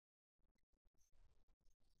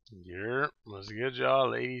Yep, what's good, y'all?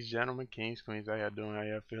 Ladies, gentlemen, kings, queens, how y'all doing? How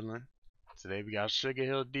y'all feeling? Today we got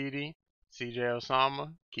Sugarhill Dede, CJ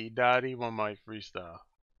Osama, Keydotty, one mic freestyle.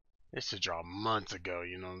 This should drop months ago,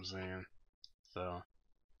 you know what I'm saying? So,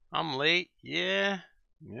 I'm late, yeah,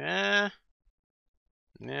 but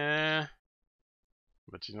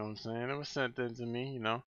you know what I'm saying? It was sent in to me, you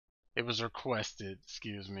know? It was requested,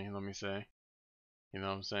 excuse me, let me say. You know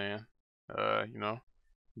what I'm saying? You know,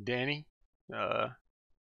 Danny, uh,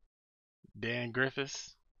 Dan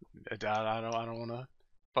Griffiths. I don't want to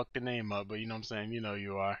fuck the name up, but you know what I'm saying. You know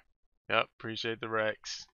you are. Yep. Appreciate the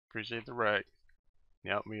Rex. Appreciate the Rex.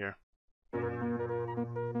 Yep, we here.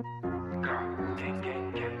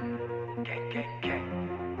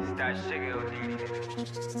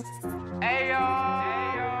 Hey yo,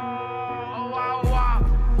 oh wow wow.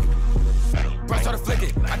 Brush on the flick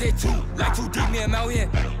it, I did two, like too deep me and Melly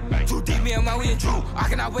and too deep me and Melly and Drew. I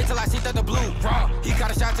cannot wait till I see the blue. Bro, he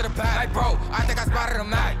got a shot to the back. Like bro, I think I spotted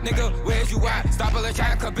him at. Nigga, where's you at? Stop a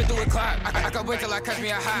trying to come in through a clap. I can't wait till I catch me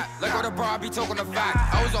a hat. Like what a bro, I be talking the fact.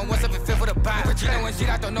 I was on 175 for the back, but you know when shit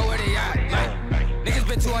I don't know where they at. Like, niggas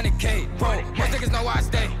been 200K, bro. Most niggas know where I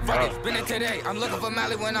stay. Fuck it, been it today. I'm looking for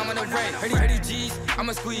Mally when I'm in the rain. 30 G's,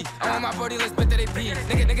 I'ma squeeze. I want my body, let's bet that they pee.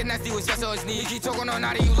 Nigga nasty with yes or his knee. Keep talking on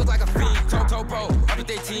naughty, you look like a fiend. Toe, bro, up with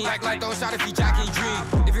they team. Like throw a shot if he Jackie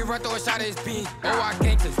Dream. If he run, throw a shot at his beam. Oh, I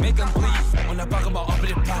gangsters, make him bleed. When I talk about up in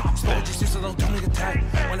the pop, smoke just so don't do me attack.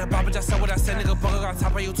 When I pop it, just said what I said, nigga, bugger on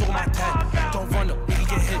top of you, talking my tag. Don't run up, nigga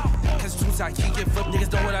get hit. Cause two side, can't get flipped.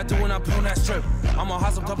 Niggas know what I do when I put on that strip. I'm a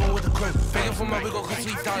hustle couple with the crib. Begging for my wig, go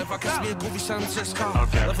complete down. If I catch me a goofy, shut him to his car.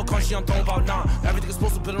 Left a country, I'm throwing about 9. Everything is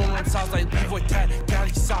supposed to be on them sides like B-boy tat,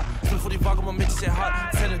 Cali sock. Swim for the vodka, my bitch say hot.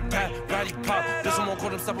 Send a tat, ratty pop. Bitch, I'm gonna call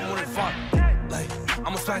them stop when they fuck. Like,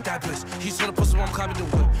 I'ma smack that bitch. He's gonna pussy while I'm clapping the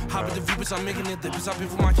whip. Hop in the V, bitch, I'm making it dip. Bitch, I been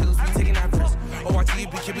for my killers, we taking that risk. Oh, I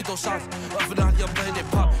TB, can me those shots. Up for the hot, I'm playing it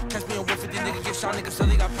pop. Catch me on 150, nigga get shot, nigga,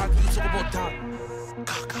 silly got popped. You talk about top.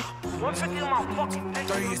 150 on my fucking pay.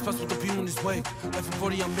 38 spots with the beam in his way. Life for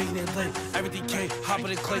 40, I'm making it late. Everything K, hopping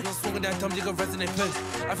in clay. I'm smoking that dumb nigga, rest in their place.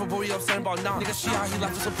 Life for 40, I'm saying about 9. Nigga, she out, he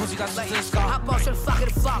left with some pussy, got some in the sky. Hop off, shut the fuck of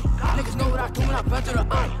the fuck. Niggas know what I do when I burn through the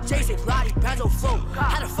O. Chase it, Lottie, Benzo flow.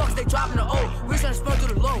 How the fuck is they dropping the O? We tryna spur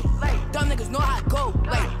through the low. Dumb niggas know how to go.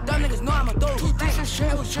 Dumb niggas know I'm a dope. Two decent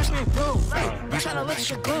shit, it was just me and bro. We tryna let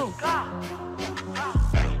shit go.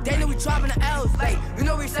 They know we dropping the L's, you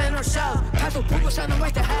know we sending our shells. Pass the poop, send them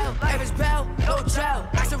right to hell. If it's bell, no jail.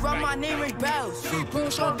 I should run my name, ring bells. Free boom,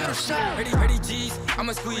 show up to the cell. 30 G's,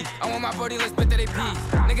 I'ma squeeze. I want my body, let's bet that they pee.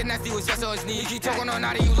 Nigga nasty with yes or his knee. You keep talking on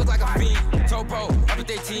naughty, you look like a fiend. Toe bro, up with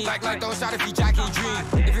they team. Like throw a shot if he Jackie Dream.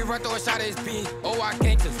 If he run, throw a shot at his beam. Oh, I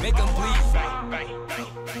gangsters, make him bleed.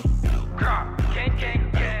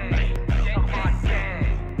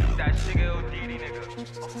 That Sugarhill Dede, nigga.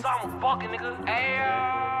 Osama fucking nigga. Hey,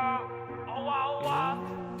 oh wow.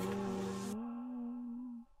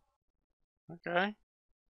 Okay.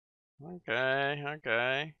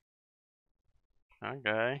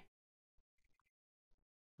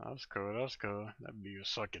 That was cool. That beat was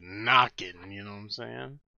fucking knocking, you know what I'm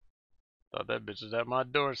saying? Thought that bitch was at my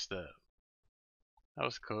doorstep. That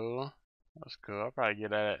was cool. I'll probably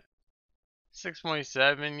get that at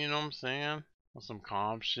 6.7, you know what I'm saying? On some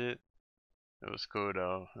calm shit. It was cool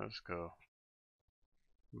though.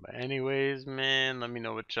 But anyways, man, let me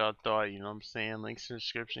know what y'all thought, you know what I'm saying? Links in the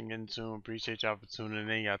description, get in tune. Appreciate y'all for tuning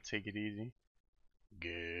in. Y'all take it easy.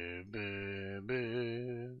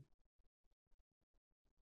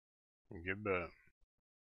 Goodbye.